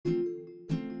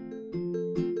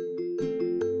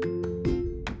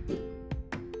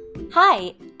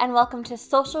Hi, and welcome to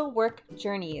Social Work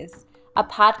Journeys, a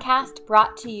podcast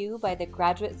brought to you by the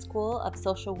Graduate School of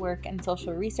Social Work and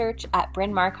Social Research at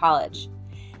Bryn Mawr College.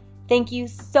 Thank you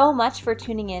so much for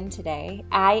tuning in today.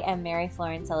 I am Mary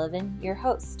Florence Sullivan, your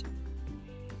host.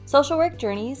 Social Work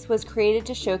Journeys was created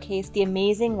to showcase the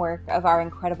amazing work of our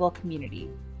incredible community.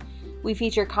 We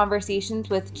feature conversations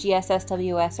with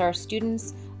GSSWSR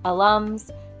students,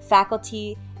 alums,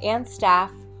 faculty, and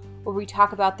staff where we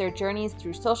talk about their journeys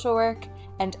through social work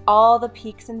and all the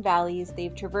peaks and valleys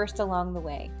they've traversed along the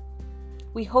way.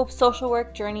 We hope Social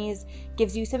Work Journeys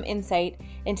gives you some insight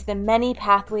into the many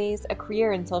pathways a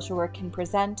career in social work can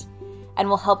present and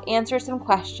will help answer some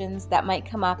questions that might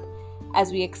come up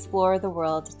as we explore the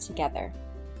world together.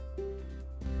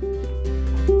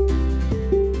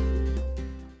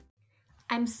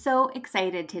 I'm so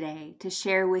excited today to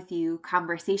share with you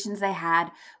conversations I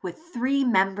had with three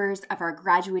members of our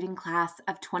graduating class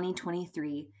of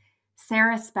 2023,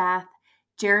 Sarah Spath,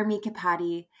 Jeremy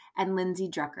Capati, and Lindsay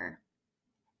Drucker.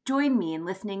 Join me in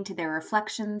listening to their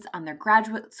reflections on their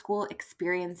graduate school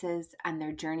experiences and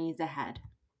their journeys ahead.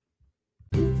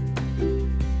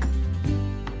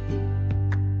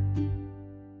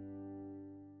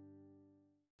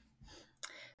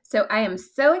 So I am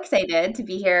so excited to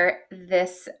be here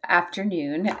this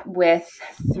afternoon with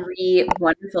three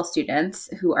wonderful students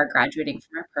who are graduating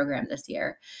from our program this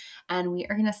year. And we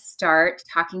are going to start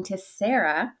talking to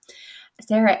Sarah.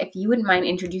 Sarah, if you wouldn't mind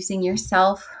introducing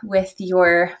yourself with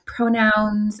your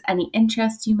pronouns, any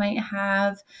interests you might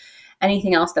have,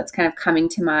 anything else that's kind of coming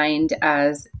to mind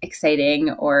as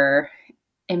exciting or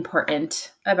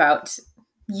important about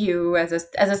you as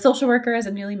a social worker, as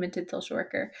a newly minted social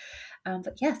worker.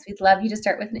 But yes, we'd love you to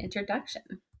start with an introduction.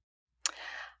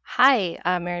 Hi,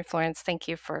 Mary Florence. Thank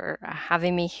you for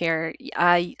having me here.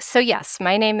 So yes,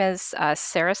 my name is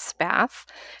Sarah Spath.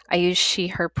 I use she,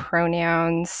 her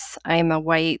pronouns. I'm a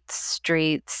white,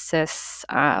 straight, cis,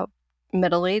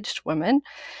 middle-aged woman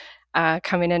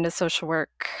coming into social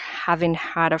work, having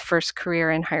had a first career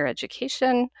in higher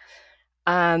education,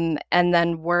 and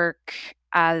then work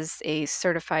as a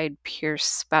certified peer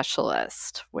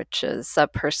specialist, which is a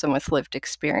person with lived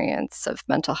experience of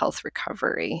mental health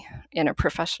recovery in a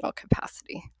professional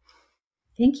capacity.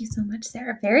 Thank you so much,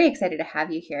 Sarah. Very excited to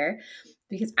have you here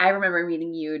because I remember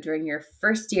meeting you during your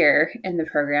first year in the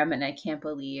program, and I can't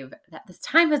believe that this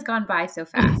time has gone by so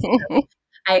fast. So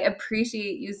I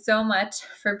appreciate you so much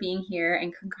for being here,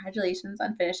 and congratulations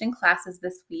on finishing classes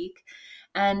this week.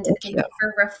 And thank you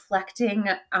for reflecting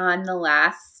on the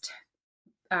last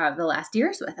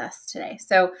years with us today.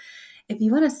 So if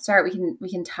you want to start, we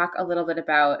can talk a little bit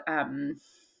about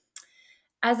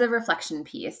as a reflection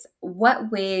piece,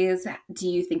 what ways do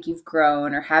you think you've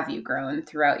grown or have you grown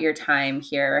throughout your time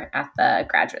here at the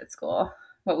graduate school?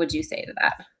 What would you say to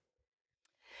that?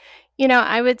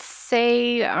 I would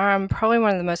say probably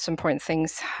one of the most important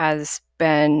things has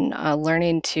been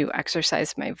learning to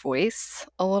exercise my voice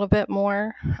a little bit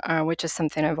more, which is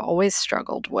something I've always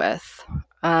struggled with.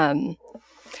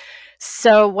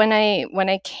 So when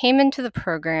I came into the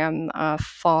program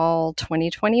fall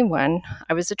 2021,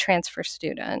 I was a transfer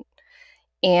student.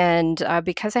 And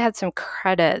because I had some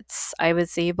credits, I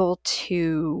was able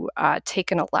to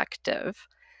take an elective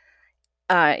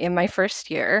in my first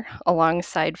year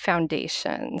alongside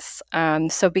foundations.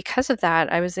 So because of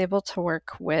that, I was able to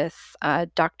work with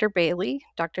Dr. Bailey,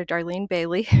 Dr. Darlene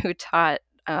Bailey, who taught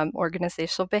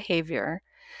organizational behavior,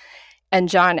 and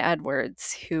John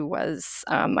Edwards, who was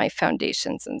my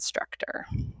foundations instructor.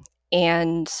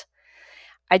 And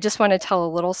I just want to tell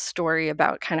a little story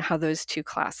about kind of how those two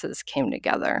classes came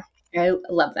together. I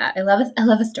love that. I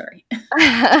love a story.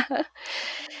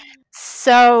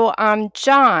 So,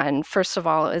 John, first of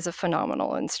all, is a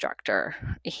phenomenal instructor.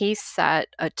 He set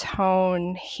a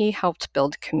tone. He helped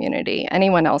build community.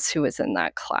 Anyone else who was in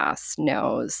that class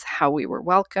knows how we were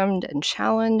welcomed and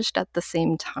challenged at the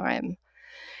same time.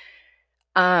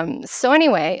 So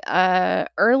anyway,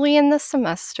 early in the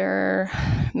semester,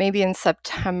 maybe in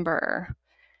September,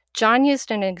 John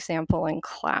used an example in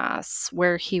class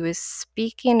where he was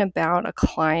speaking about a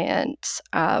client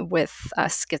with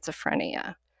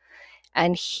schizophrenia.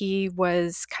 And he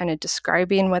was kind of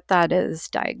describing what that is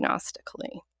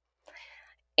diagnostically.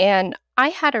 And I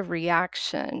had a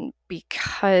reaction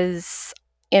because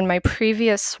in my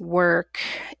previous work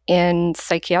in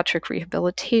psychiatric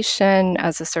rehabilitation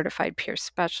as a certified peer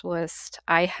specialist,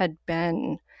 I had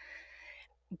been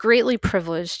greatly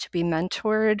privileged to be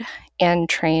mentored and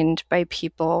trained by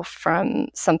people from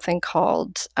something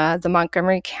called the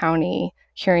Montgomery County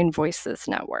Hearing Voices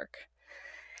Network.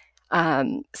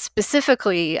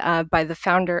 specifically by the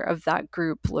founder of that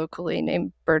group locally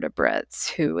named Berta Britz,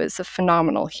 who is a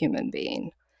phenomenal human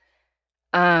being.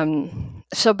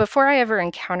 So before I ever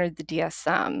encountered the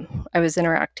DSM, I was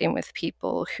interacting with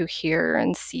people who hear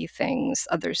and see things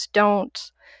others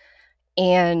don't.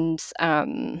 And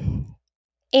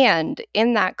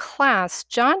in that class,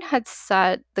 John had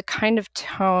set the kind of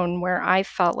tone where I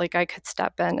felt like I could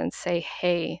step in and say,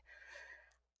 hey,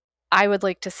 I would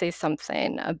like to say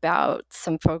something about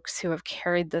some folks who have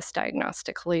carried this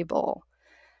diagnostic label,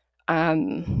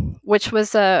 which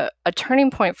was a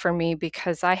turning point for me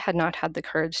because I had not had the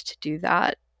courage to do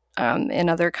that in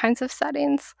other kinds of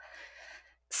settings.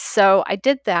 So I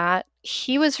did that.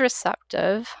 He was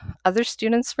receptive. Other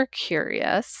students were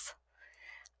curious.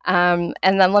 And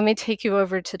then let me take you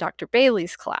over to Dr.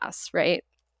 Bailey's class, right?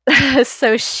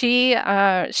 So she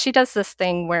does this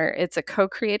thing where it's a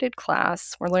co-created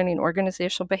class. We're learning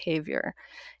organizational behavior,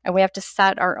 and we have to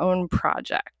set our own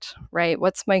project, right?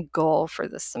 What's my goal for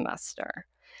this semester?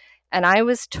 And I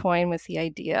was toying with the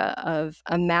idea of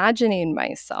imagining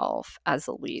myself as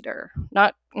a leader.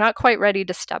 Not quite ready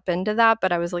to step into that,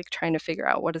 but I was like trying to figure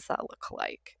out what does that look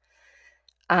like.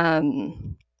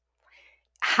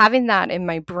 Having that in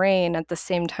my brain at the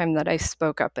same time that I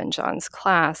spoke up in John's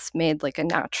class made like a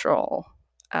natural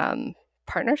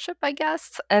partnership, I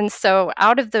guess. And so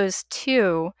out of those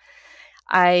two,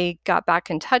 I got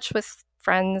back in touch with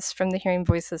friends from the Hearing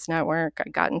Voices Network. I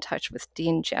got in touch with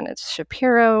Dean Janet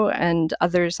Shapiro and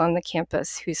others on the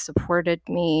campus who supported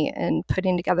me in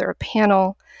putting together a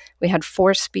panel. We had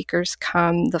 4 speakers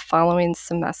come the following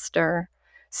semester.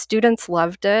 Students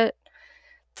loved it.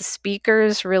 The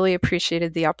speakers really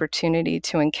appreciated the opportunity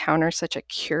to encounter such a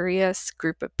curious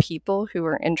group of people who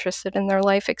were interested in their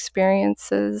life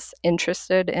experiences,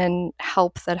 interested in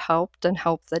help that helped and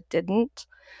help that didn't.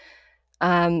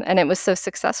 And it was so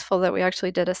successful that we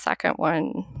actually did a second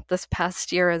one this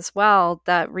past year as well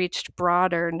that reached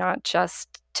broader, not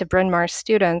just to Bryn Mawr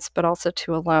students, but also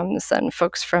to alums and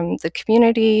folks from the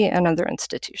community and other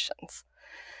institutions.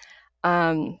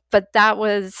 But that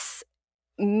was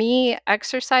me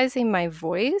exercising my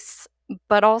voice,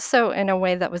 but also in a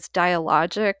way that was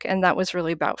dialogic, and that was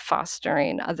really about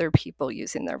fostering other people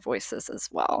using their voices as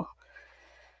well.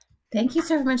 Thank you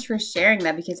so much for sharing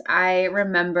that, because I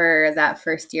remember that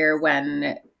first year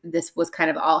when this was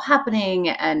kind of all happening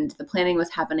and the planning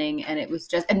was happening, and it was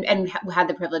just and had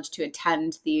the privilege to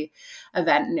attend the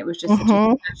event, and it was just such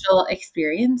a special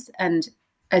experience. And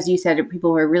as you said,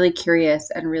 people were really curious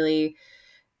and really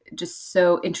just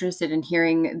so interested in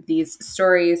hearing these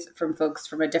stories from folks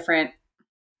from a different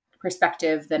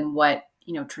perspective than what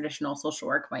traditional social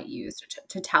work might use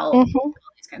to tell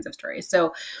these kinds of stories.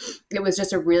 So it was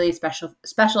just a really special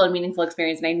and meaningful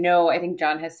experience. And I think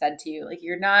John has said to you, like,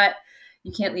 you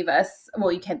can't leave us.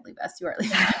 Well, you can't leave us. You are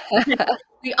leaving us.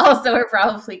 We also are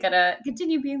probably going to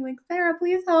continue being like, Sarah,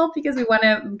 please help, because we want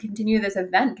to continue this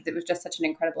event, because it was just such an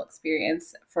incredible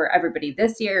experience for everybody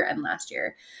this year and last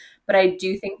year. But I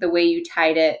do think the way you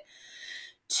tied it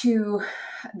to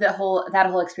that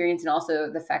whole experience, and also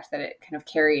the fact that it kind of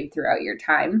carried throughout your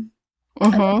time,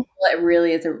 it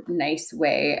really is a nice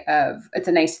way it's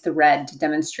a nice thread to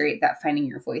demonstrate that finding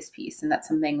your voice piece. And that's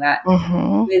something that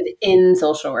within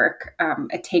social work,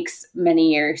 it takes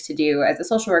many years to do as a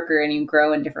social worker, and you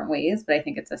grow in different ways. But I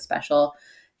think it's a special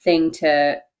thing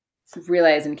to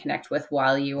realize and connect with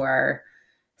while you are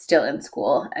still in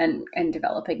school and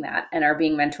developing that, and are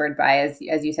being mentored by, as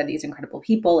you said, these incredible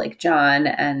people like John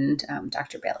and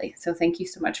Dr. Bailey. So thank you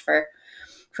so much for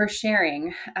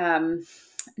sharing.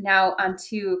 Now on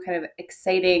to kind of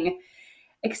exciting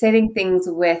things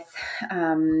with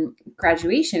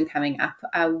graduation coming up.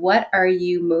 What are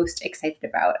you most excited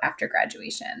about after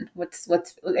graduation?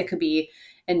 It could be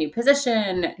a new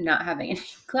position, not having any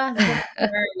classes.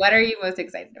 What are you most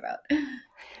excited about?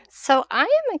 So I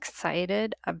am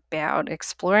excited about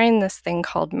exploring this thing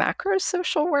called macro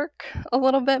social work a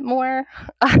little bit more.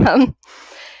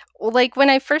 Like when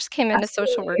I first came into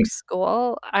social work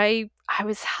school, I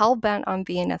was hell-bent on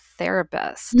being a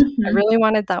therapist. I really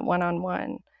wanted that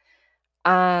one-on-one.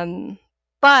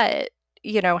 But,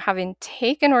 having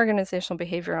taken organizational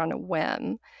behavior on a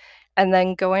whim, and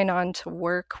then going on to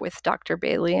work with Dr.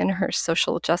 Bailey and her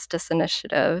social justice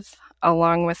initiative,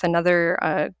 along with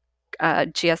another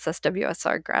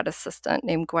GSSWSR grad assistant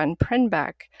named Gwen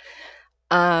Prinbeck,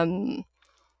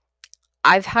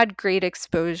 I've had great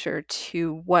exposure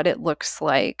to what it looks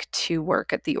like to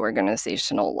work at the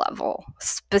organizational level,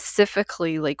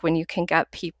 specifically like when you can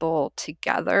get people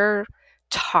together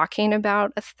talking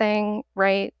about a thing,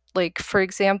 right? Like, for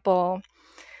example,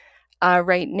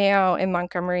 Right now in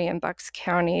Montgomery and Bucks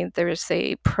County, there's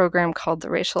a program called the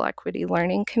Racial Equity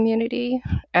Learning Community,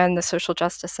 and the Social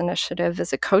Justice Initiative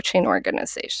is a coaching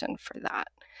organization for that.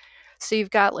 So you've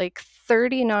got like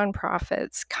 30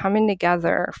 nonprofits coming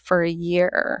together for a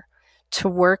year to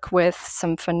work with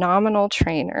some phenomenal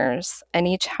trainers, and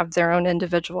each have their own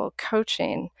individual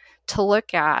coaching to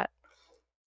look at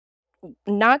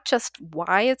not just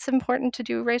why it's important to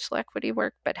do racial equity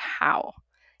work, but how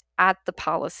at the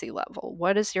policy level.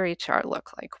 What does your HR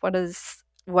look like? What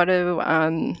do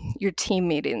your team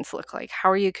meetings look like? How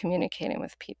are you communicating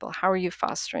with people? How are you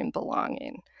fostering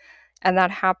belonging? And that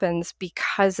happens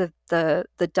because of the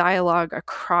dialogue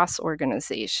across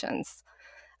organizations,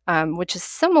 which is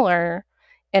similar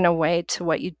in a way to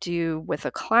what you do with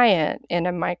a client in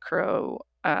a micro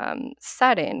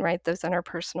setting, right? Those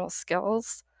interpersonal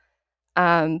skills.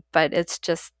 But it's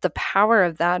just the power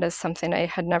of that is something I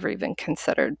had never even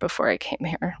considered before I came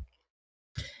here.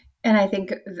 And I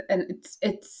think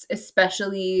it's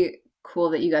especially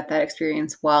cool that you got that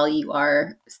experience while you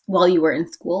were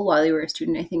in school, while you were a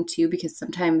student, I think too, because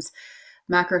sometimes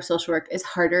macro social work is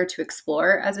harder to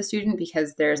explore as a student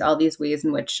because there's all these ways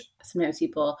in which sometimes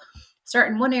people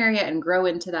start in one area and grow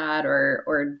into that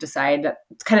or decide to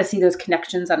kind of see those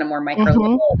connections on a more micro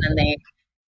level, and then they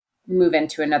move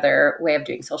into another way of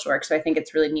doing social work. So I think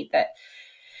it's really neat that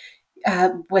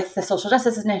with the Social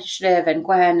Justice Initiative and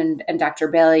Gwen and Dr.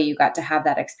 Bailey, you got to have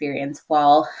that experience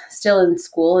while still in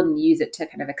school and use it to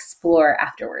kind of explore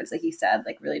afterwards, like you said,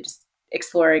 like really just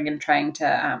exploring and trying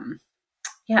to,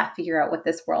 figure out what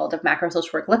this world of macro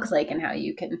social work looks like and how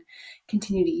you can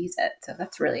continue to use it. So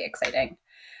that's really exciting.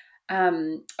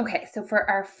 Okay, so for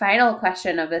our final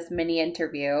question of this mini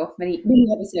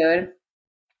episode,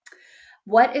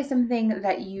 what is something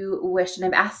that you wish,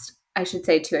 and I should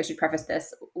preface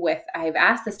this with, I've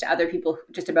asked this to other people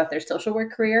just about their social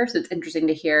work career. So it's interesting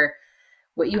to hear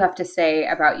what you have to say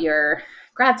about your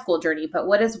grad school journey, but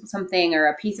what is something or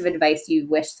a piece of advice you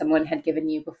wish someone had given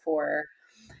you before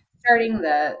starting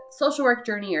the social work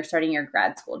journey or starting your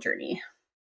grad school journey?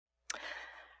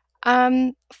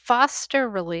 Foster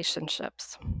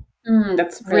relationships.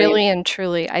 That's really and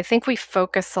truly. I think we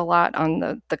focus a lot on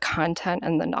the content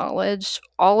and the knowledge,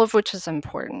 all of which is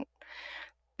important.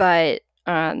 But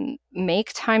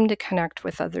make time to connect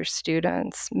with other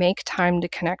students, make time to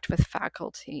connect with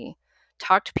faculty,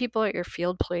 talk to people at your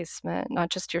field placement, not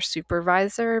just your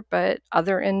supervisor, but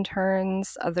other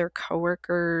interns, other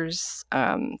coworkers,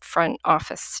 front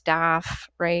office staff,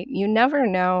 right? You never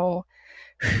know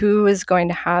who is going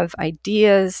to have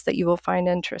ideas that you will find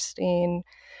interesting,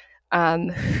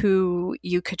 who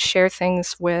you could share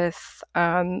things with.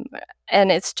 And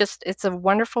it's a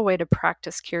wonderful way to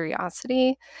practice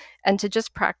curiosity and to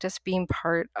just practice being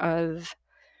part of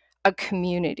a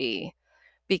community.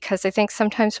 Because I think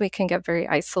sometimes we can get very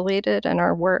isolated in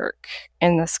our work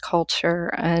in this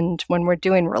culture. And when we're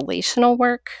doing relational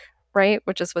work, right,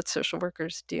 which is what social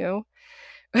workers do,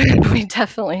 we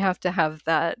definitely have to have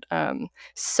that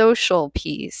social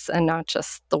piece and not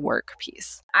just the work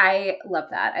piece. I love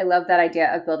that. I love that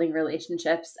idea of building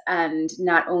relationships, and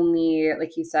not only,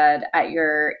 like you said, at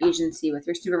your agency with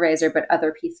your supervisor, but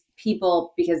other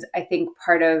people, because I think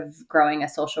part of growing a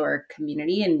social work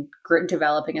community and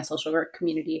developing a social work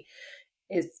community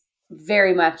is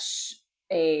very much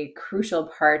a crucial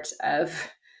part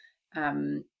of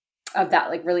that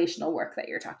like relational work that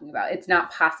you're talking about. It's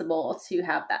not possible to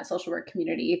have that social work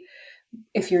community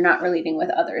if you're not relating with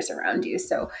others around you.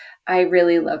 So I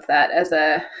really love that as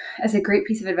a great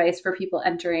piece of advice for people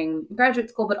entering graduate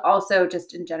school, but also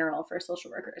just in general for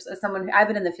social workers. As someone I've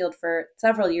been in the field for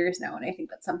several years now, and I think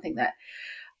that's something that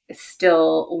I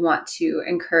still want to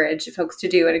encourage folks to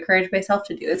do and encourage myself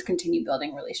to do, is continue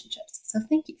building relationships. So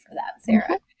thank you for that, Sarah.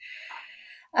 Mm-hmm.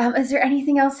 Is there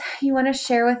anything else you want to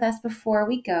share with us before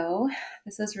we go?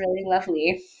 This was really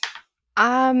lovely.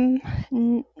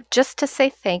 Just to say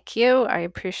thank you. I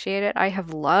appreciate it. I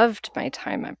have loved my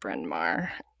time at Bryn Mawr.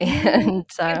 And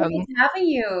I've been having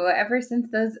you ever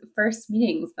since those first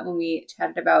meetings when we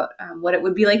chatted about what it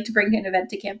would be like to bring an event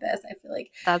to campus. I feel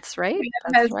like that's right.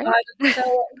 That's right.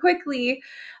 So quickly.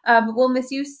 We'll miss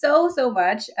you so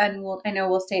much, and I know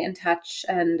we'll stay in touch,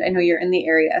 and I know you're in the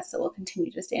area, so we'll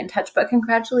continue to stay in touch. But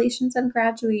congratulations on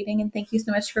graduating, and thank you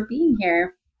so much for being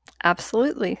here.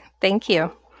 Absolutely. Thank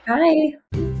you. Bye.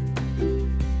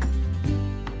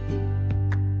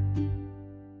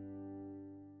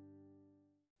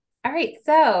 All right.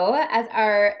 So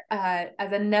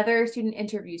as another student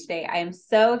interview today, I am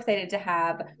so excited to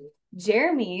have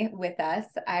Jeremy with us.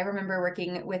 I remember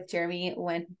working with Jeremy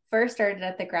when first started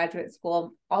at the graduate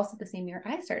school, also the same year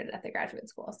I started at the graduate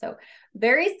school. So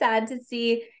very sad to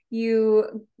see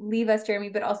you leave us, Jeremy,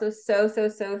 but also so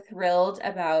thrilled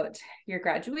about your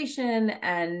graduation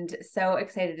and so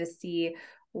excited to see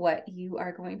what you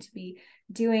are going to be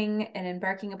doing and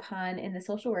embarking upon in the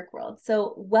social work world.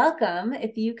 So welcome.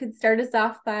 If you could start us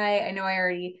off by, I know I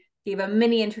already gave a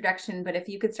mini introduction, but if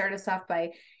you could start us off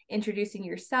by introducing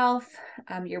yourself,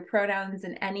 your pronouns,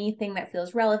 and anything that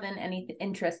feels relevant, any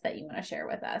interest that you want to share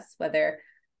with us, whether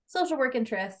social work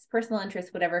interests, personal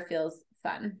interests, whatever feels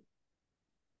fun.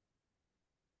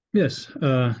 Yes,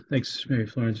 thanks, Mary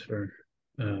Florence, for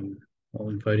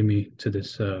inviting me to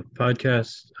this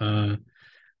podcast.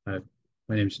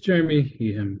 My name is Jeremy,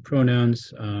 he, him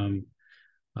pronouns. Um,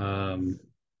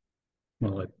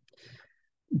 well,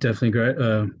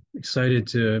 definitely excited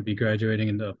to be graduating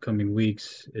in the upcoming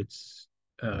weeks. It's,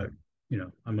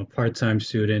 I'm a part-time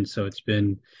student, so it's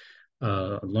been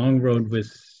a long road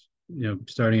with,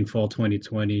 starting in fall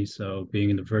 2020. So being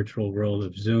in the virtual world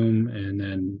of Zoom and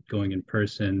then going in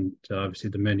person to obviously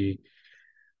the many,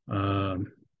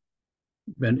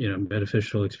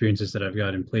 beneficial experiences that I've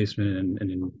got in placement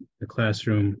and in the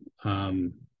classroom.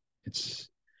 It's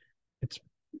it's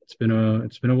it's been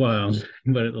a while,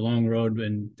 but a long road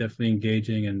and definitely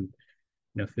engaging and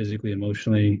physically,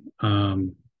 emotionally.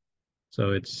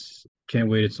 So it's can't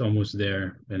wait. It's almost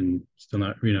there, and still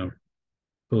not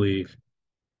fully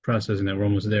processing that we're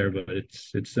almost there, but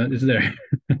it's there.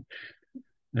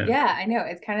 Yeah, I know.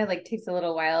 It kind of like takes a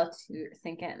little while to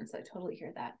sink in. So I totally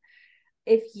hear that.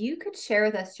 If you could share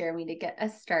with us, Jeremy, to get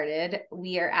us started,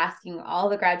 we are asking all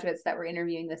the graduates that we're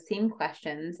interviewing the same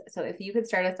questions. So if you could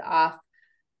start us off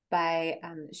by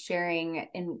sharing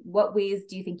in what ways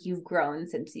do you think you've grown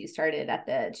since you started at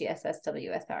the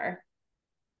GSSWSR?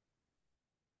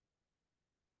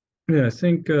 Yeah, I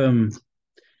think I've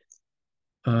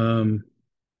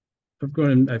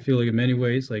grown, I feel like in many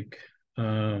ways, like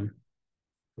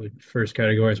would first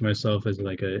categorize myself as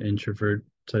like an introvert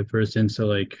type person. So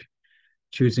like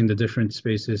choosing the different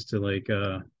spaces to like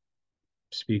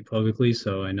speak publicly.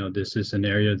 So I know this is an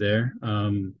area there.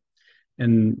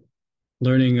 And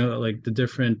learning like the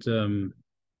different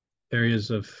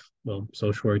areas of, well,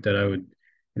 social work that I would,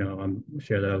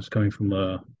 share that I was coming from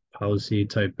a policy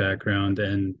type background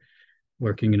and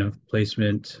working in a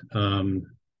placement that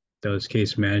was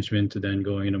case management to then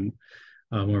going in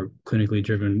a more clinically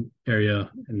driven area.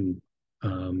 And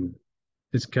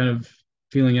it's kind of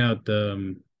feeling out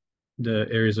the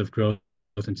areas of growth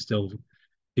and still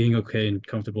being okay and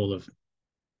comfortable of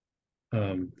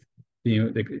um,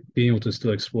 being able to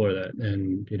still explore that.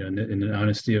 And in the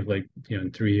honesty of like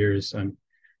in 3 years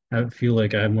I feel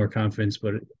like I have more confidence,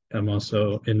 but I'm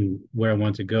also in where I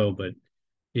want to go, but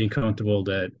being comfortable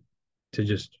that to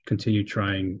just continue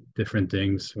trying different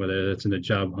things, whether that's in the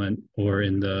job hunt or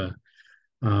in the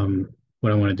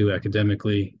what I want to do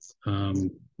academically,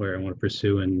 where I want to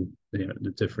pursue, and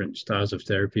the different styles of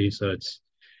therapy. So it's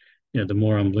the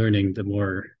more I'm learning, the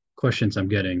more questions I'm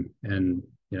getting, and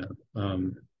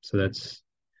so that's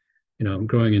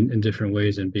growing in different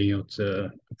ways and being able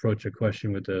to approach a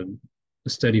question with a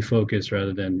steady focus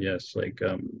rather than like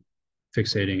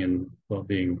fixating and well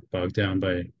being bogged down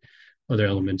by other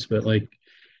elements. But like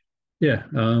yeah,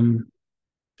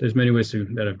 there's many ways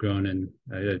that I've grown, and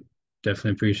I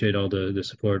definitely appreciate all the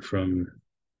support from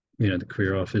the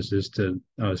career offices to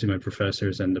obviously my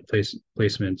professors and the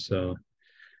placement. So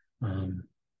um,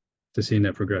 to seeing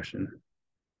that progression.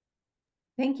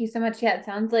 Thank you so much. Yeah, it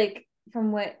sounds like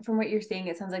from what you're saying,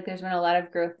 it sounds like there's been a lot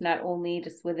of growth, not only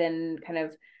just within kind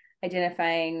of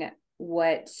identifying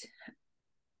what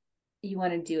you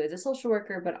want to do as a social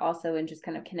worker, but also in just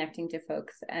kind of connecting to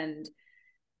folks and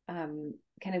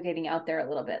kind of getting out there a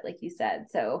little bit, like you said.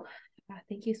 So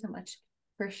thank you so much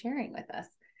for sharing with us.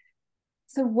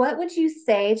 So what would you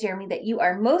say, Jeremy, that you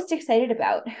are most excited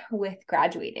about with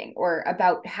graduating or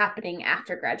about happening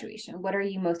after graduation? What are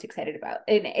you most excited about?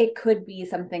 And it could be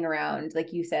something around,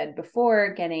 like you said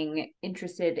before, getting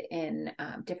interested in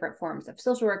different forms of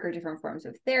social work or different forms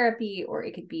of therapy, or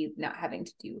it could be not having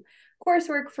to do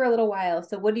coursework for a little while.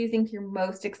 So what do you think you're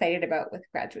most excited about with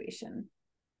graduation?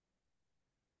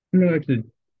 I'm gonna have to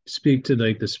speak to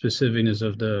like the specificness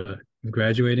of the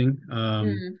graduating.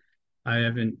 I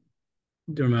haven't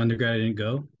during my undergrad I didn't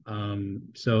go.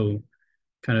 So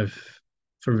kind of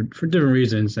for different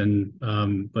reasons and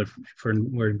but for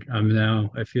where I'm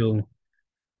now, I feel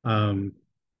in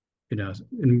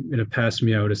a past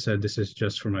me I would have said this is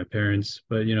just for my parents,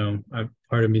 but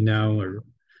part of me now or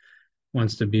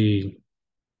wants to be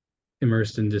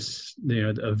immersed in this, the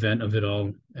event of it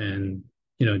all. And,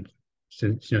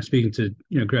 since, speaking to,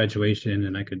 graduation,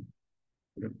 and I could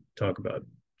talk about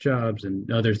jobs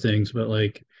and other things, but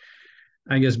like,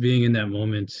 I guess being in that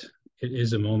moment, it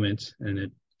is a moment, and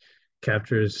it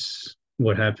captures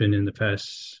what happened in the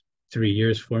past 3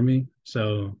 years for me.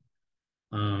 So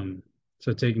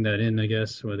taking that in, I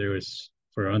guess, whether it was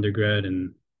for undergrad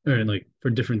or like for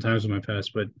different times in my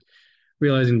past, but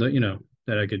realizing that,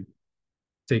 that I could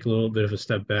take a little bit of a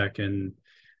step back, and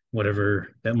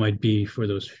whatever that might be for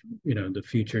those, the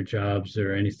future jobs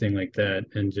or anything like that,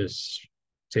 and just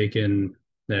take in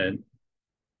that,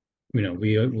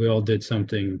 we all did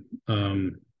something,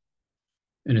 and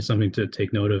it's something to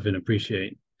take note of and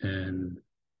appreciate. And,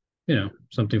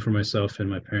 something for myself and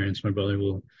my parents, my brother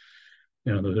will,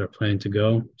 those are planning to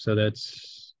go. So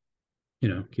that's,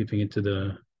 keeping it to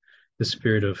the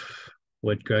spirit of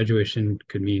what graduation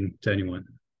could mean to anyone.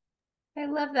 I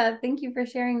love that. Thank you for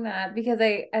sharing that, because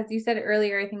as you said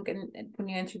earlier, I think when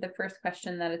you answered the first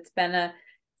question, that it's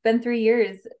been 3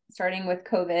 years, starting with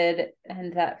COVID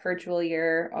and that virtual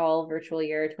year, all virtual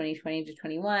year, 2020 to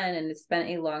 21, and it's been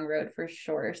a long road for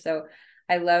sure. So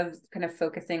I love kind of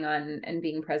focusing on and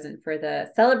being present for the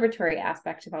celebratory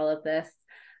aspect of all of this,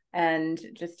 and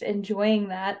just enjoying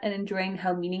that and enjoying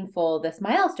how meaningful this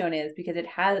milestone is, because it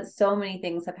has so many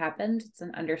things have happened. It's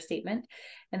an understatement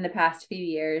in the past few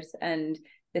years. And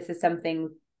this is something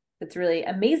that's really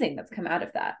amazing that's come out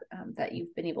of that, that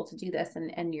you've been able to do this,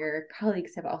 and your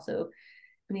colleagues have also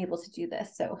been able to do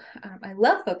this. So I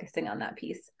love focusing on that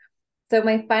piece. So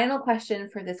my final question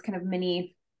for this kind of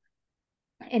mini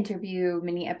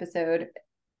episode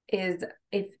is,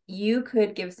 if you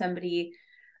could give somebody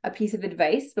a piece of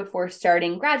advice before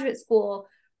starting graduate school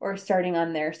or starting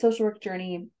on their social work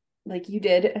journey like you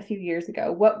did a few years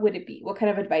ago, what would it be? What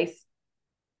kind of advice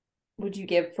would you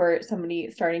give for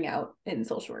somebody starting out in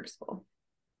social work school?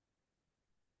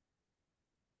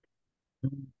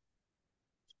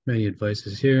 Many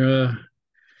advices here.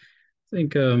 I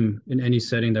think in any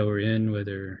setting that we're in,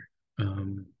 whether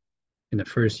in the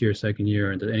first year, second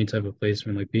year, or any type of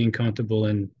placement, like being comfortable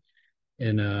in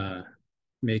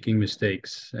making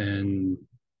mistakes, and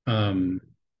kind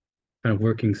of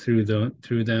working through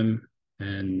them,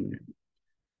 and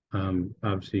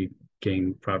obviously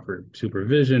getting proper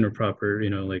supervision, or proper,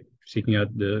 like seeking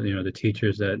out the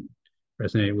teachers that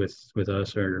resonate with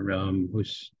us, or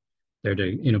who's there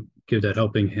to give that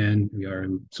helping hand. We are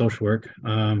in social work,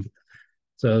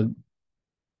 so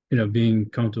being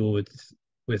comfortable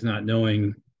with not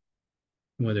knowing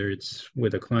whether it's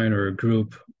with a client or a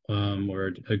group,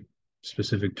 or a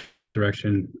specific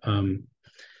direction,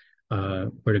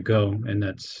 where to go. And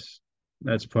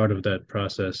that's part of that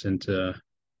process, and to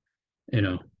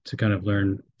kind of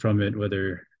learn from it,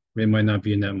 whether it might not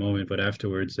be in that moment, but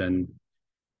afterwards, and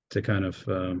to kind of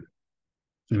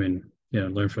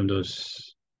learn from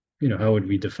those. How would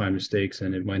we define mistakes?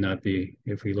 And it might not be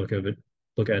if we look at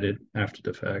it after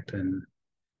the fact. And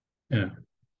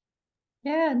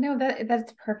yeah, no,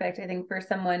 that's perfect. I think for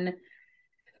someone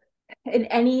in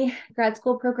any grad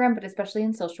school program, but especially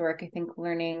in social work, I think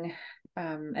learning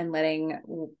and letting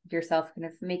yourself kind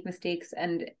of make mistakes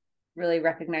and really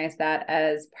recognize that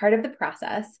as part of the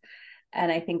process.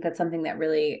 And I think that's something that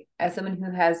really, as someone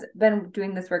who has been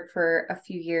doing this work for a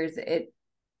few years, it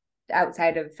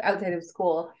outside of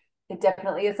school, it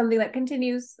definitely is something that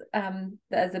continues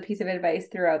as a piece of advice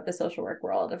throughout the social work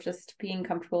world, of just being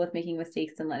comfortable with making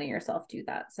mistakes and letting yourself do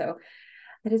that. So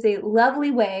that is a lovely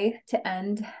way to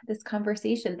end this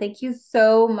conversation. Thank you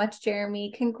so much,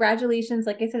 Jeremy. Congratulations.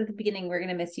 Like I said at the beginning, we're going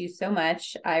to miss you so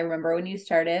much. I remember when you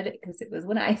started, because it was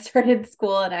when I started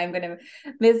school, and I'm going to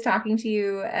miss talking to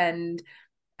you and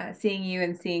seeing you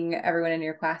and seeing everyone in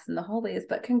your class in the hallways.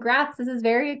 But congrats. This is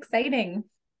very exciting.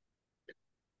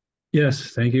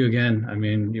 Yes, thank you again. I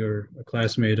mean, you're a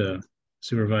classmate, a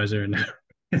supervisor,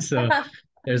 and so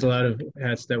there's a lot of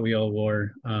hats that we all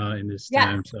wore in this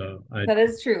time. So that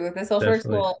is true. The social work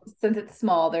school, since it's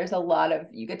small, there's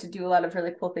you get to do a lot of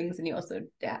really cool things, and you also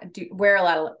wear a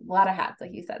lot of hats,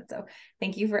 like you said. So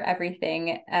thank you for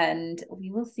everything, and we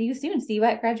will see you soon. See you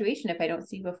at graduation if I don't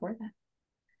see you before that.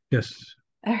 Yes.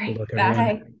 All right.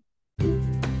 Bye.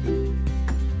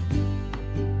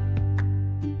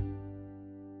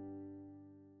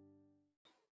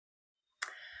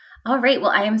 All right. Well,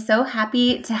 I am so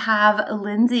happy to have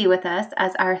Lindsay with us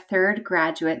as our third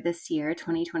graduate this year,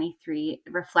 2023,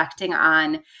 reflecting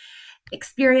on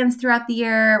experience throughout the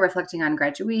year, reflecting on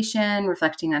graduation,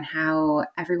 reflecting on how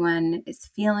everyone is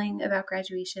feeling about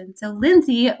graduation. So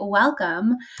Lindsay,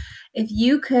 welcome. If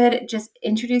you could just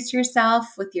introduce yourself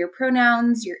with your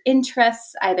pronouns, your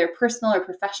interests, either personal or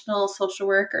professional, social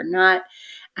work or not,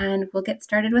 and we'll get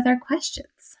started with our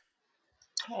questions.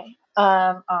 Okay.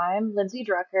 I'm Lindsay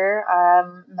Drucker.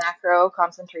 Macro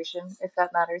concentration, if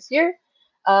that matters here.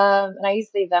 And I use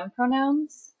they, them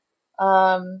pronouns.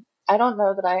 I don't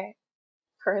know that I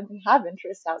currently have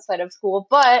interests outside of school,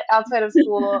 but outside of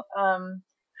school,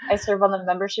 I serve on the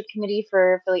membership committee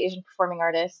for Philly Asian Performing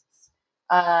Artists.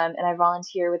 And I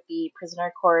volunteer with the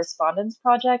Prisoner Correspondence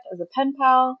Project as a pen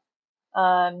pal.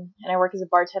 And I work as a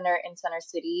bartender in Center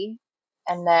City.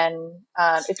 And then,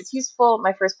 if it's useful,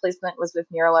 my first placement was with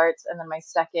Mural Arts, and then my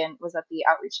second was at the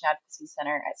Outreach and Advocacy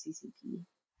Center at CCP.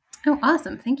 Oh,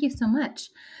 awesome. Thank you so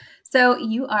much. So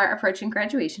you are approaching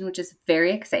graduation, which is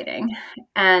very exciting.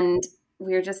 And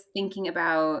we're just thinking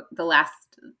about the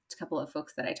last couple of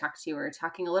folks that I talked to were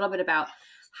talking a little bit about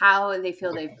how they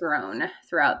feel they've grown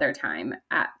throughout their time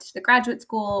at the graduate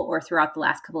school or throughout the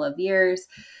last couple of years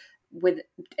with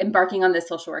embarking on this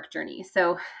social work journey.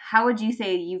 So how would you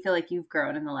say you feel like you've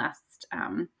grown in the last,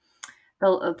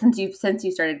 since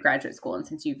you started graduate school and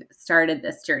since you've started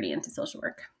this journey into social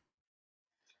work?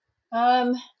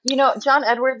 John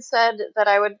Edwards said that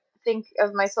I would think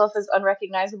of myself as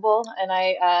unrecognizable, and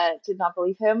I did not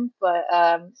believe him, but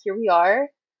here we are.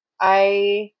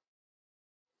 I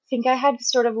think I had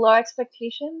sort of low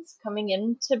expectations coming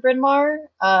into Bryn Mawr,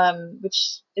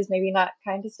 which is maybe not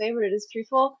kind to say, but it is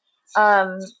truthful.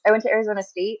 I went to Arizona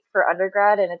State for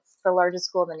undergrad, and it's the largest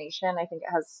school in the nation. I think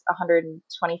it has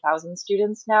 120,000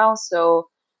 students now, so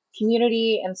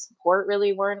community and support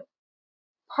really weren't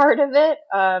part of it.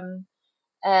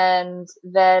 And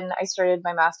then I started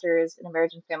my master's in a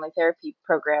marriage and family therapy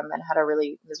program and had a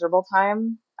really miserable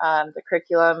time. The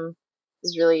curriculum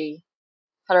is really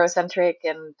heterocentric,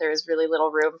 and there's really little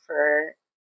room for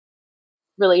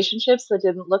relationships that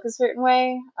didn't look a certain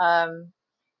way.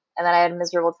 And then I had a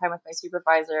miserable time with my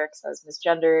supervisor because I was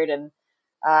misgendered and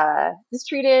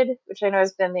mistreated, which I know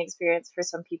has been the experience for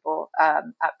some people at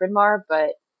Bryn Mawr,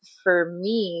 but for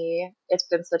me, it's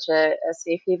been such a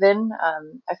safe haven.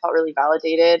 I felt really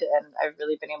validated, and I've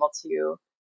really been able to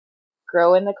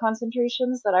grow in the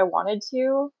concentrations that I wanted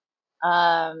to.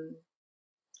 I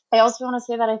also want to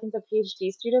say that I think the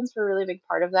PhD students were a really big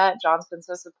part of that. John's been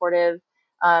so supportive,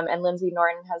 and Lindsay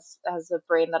Norton has a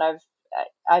brain that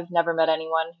I've never met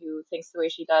anyone who thinks the way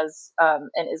she does.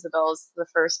 And Isabel's the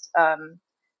first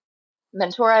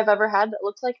mentor I've ever had that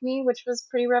looked like me, which was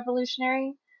pretty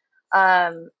revolutionary.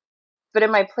 But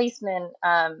in my placement,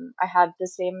 I had the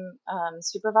same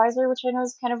supervisor, which I know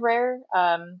is kind of rare.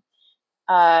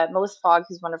 Melissa Fogg,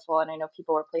 who's wonderful, and I know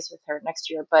people were placed with her next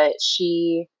year, but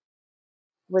she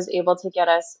was able to get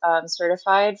us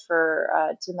certified for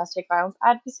domestic violence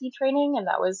advocacy training, and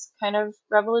that was kind of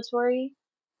revelatory.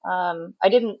 I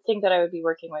didn't think that I would be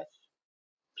working with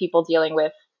people dealing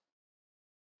with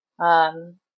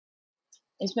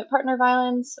intimate partner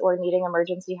violence or needing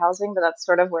emergency housing, but that's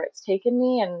sort of where it's taken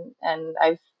me, and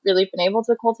I've really been able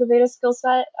to cultivate a skill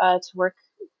set to work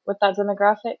with that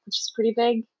demographic, which is pretty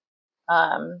big.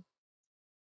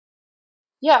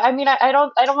 Yeah, I mean, I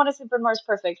don't want to say Bryn Mawr is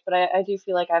perfect, but I do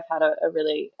feel like I've had a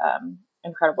really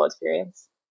incredible experience.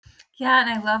 Yeah, and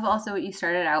I love also what you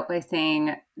started out by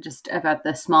saying just about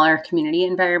the smaller community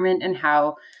environment and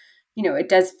how, it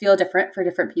does feel different for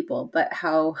different people, but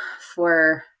how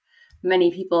for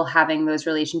many people having those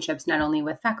relationships, not only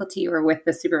with faculty or with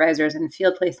the supervisors and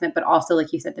field placement, but also,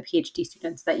 like you said, the PhD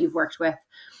students that you've worked with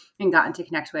and gotten to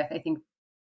connect with. I think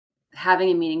having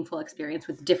a meaningful experience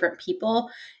with different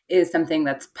people is something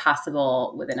that's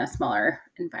possible within a smaller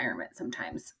environment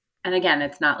sometimes. And again,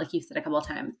 it's not, like you said a couple of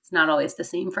times, it's not always the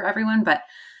same for everyone, but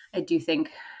I do think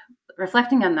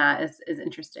reflecting on that is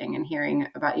interesting, and hearing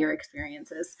about your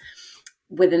experiences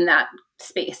within that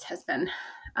space has been,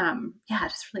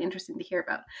 just really interesting to hear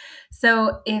about.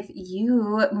 So if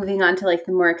you, moving on to like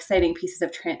the more exciting pieces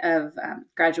of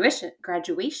graduation,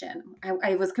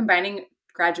 I was combining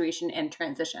graduation and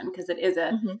transition because it is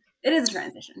a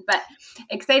transition, but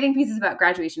exciting pieces about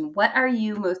graduation. What are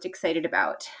you most excited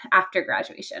about after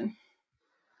graduation?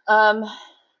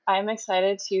 I'm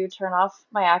excited to turn off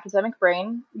my academic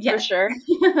brain, for sure.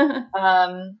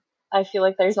 I feel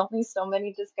like there's only so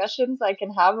many discussions I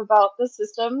can have about the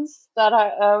systems that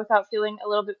without feeling a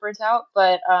little bit burnt out.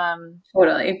 But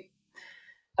totally,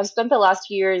 I've spent the last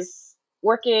 2 years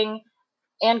working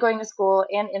and going to school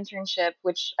and internship,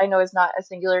 which I know is not a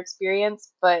singular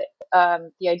experience, but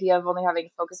the idea of only having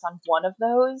to focus on one of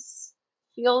those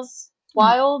feels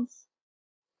wild.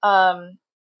 And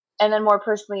then more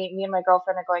personally, me and my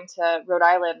girlfriend are going to Rhode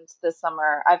Island this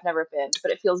summer. I've never been,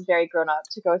 but it feels very grown up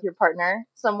to go with your partner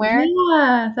somewhere.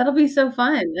 Yeah, that'll be so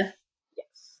fun.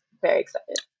 Yes, very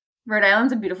excited. Rhode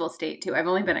Island's a beautiful state too. I've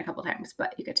only been a couple times,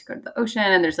 but you get to go to the ocean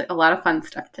and there's like a lot of fun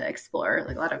stuff to explore,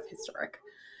 like a lot of historic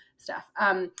stuff.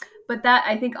 But that,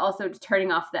 I think, also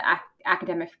turning off the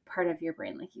academic part of your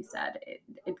brain, like you said,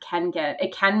 it can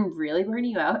really burn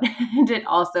you out. And it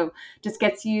also just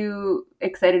gets you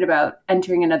excited about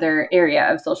entering another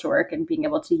area of social work and being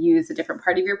able to use a different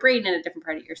part of your brain and a different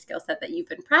part of your skill set that you've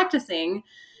been practicing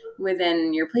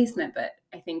within your placement. But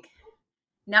I think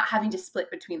not having to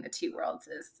split between the two worlds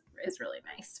is really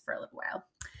nice for a little while.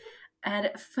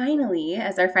 And finally,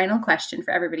 as our final question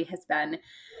for everybody has been,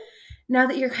 now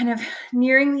that you're kind of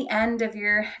nearing the end of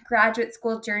your graduate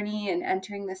school journey and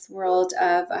entering this world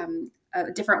of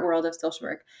a different world of social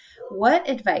work, what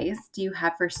advice do you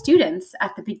have for students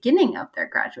at the beginning of their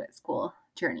graduate school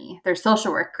journey, their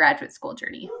social work graduate school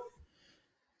journey?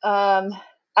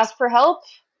 Ask for help,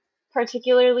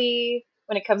 particularly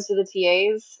when it comes to the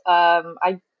TAs.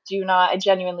 I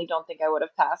genuinely don't think I would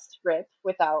have passed RIP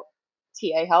without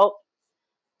TA help.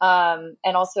 And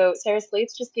also Sarah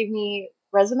Slates just gave me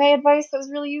resume advice that was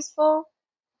really useful.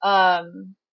 That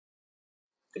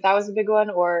was a big one.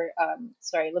 Or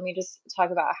let me just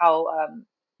talk about how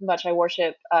much I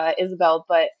worship Isabel,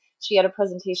 but she had a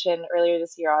presentation earlier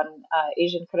this year on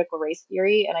Asian critical race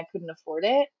theory, and I couldn't afford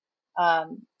it.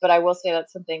 But I will say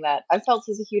that's something that I felt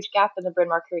is a huge gap in the Bryn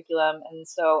Mawr curriculum, and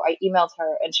so I emailed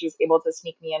her, and she was able to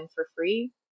sneak me in for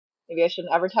free. Maybe I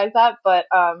shouldn't advertise that, but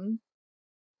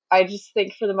I just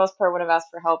think for the most part, when I've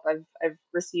asked for help, I've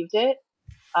received it.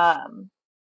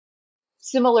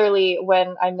 Similarly,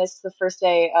 when I missed the first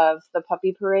day of the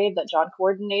puppy parade that John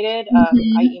coordinated,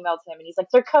 I emailed him and he's like,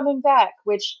 they're coming back,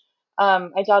 which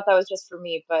I doubt that was just for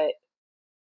me, but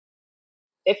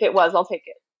if it was, I'll take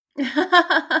it.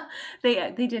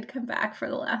 They did come back for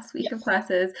the last week of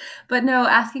classes, but no,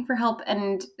 asking for help.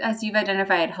 And as you've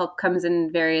identified, help comes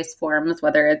in various forms,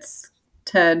 whether it's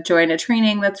to join a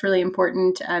training that's really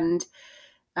important and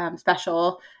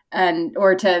special, and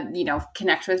or to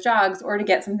connect with JOGs, or to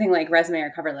get something like resume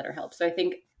or cover letter help. So I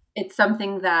think it's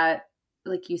something that,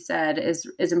 like you said, is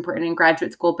important in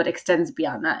graduate school, but extends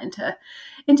beyond that into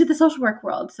the social work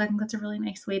world. So I think that's a really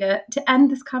nice way to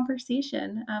end this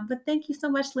conversation. But thank you so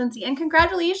much, Lindsay, and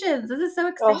congratulations! This is so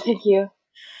exciting. Oh, thank you.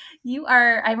 You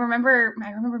are. I remember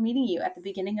meeting you at the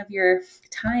beginning of your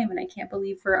time, and I can't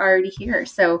believe we're already here.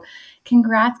 So,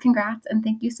 congrats, and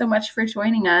thank you so much for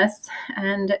joining us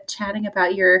and chatting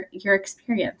about your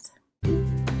experience.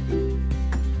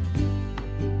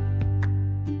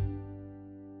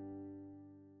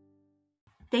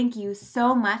 Thank you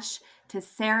so much to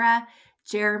Sarah,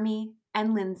 Jeremy,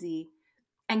 and Lindsay,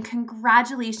 and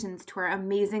congratulations to our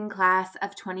amazing class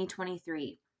of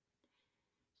 2023.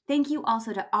 Thank you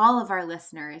also to all of our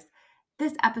listeners.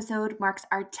 This episode marks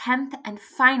our 10th and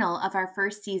final of our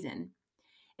first season.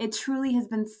 It truly has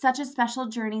been such a special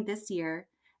journey this year,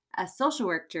 a social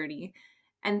work journey,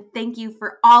 and thank you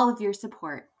for all of your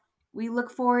support. We look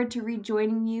forward to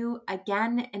rejoining you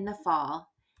again in the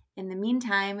fall. In the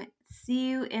meantime, see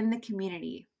you in the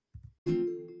community.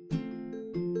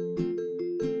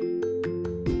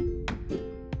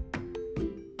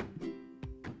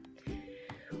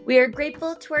 We are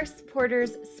grateful to our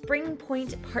supporters, Spring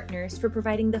Point Partners, for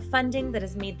providing the funding that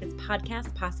has made this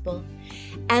podcast possible,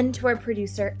 and to our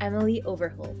producer, Emily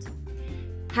Overholt.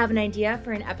 Have an idea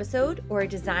for an episode or a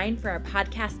design for our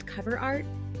podcast cover art?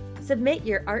 Submit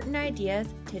your art and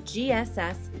ideas to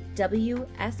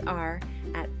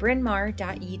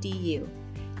gsswsr@brynmawr.edu.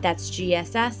 That's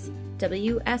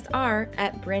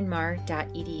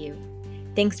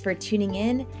gsswsr@brynmawr.edu. Thanks for tuning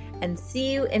in, and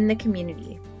see you in the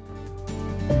community.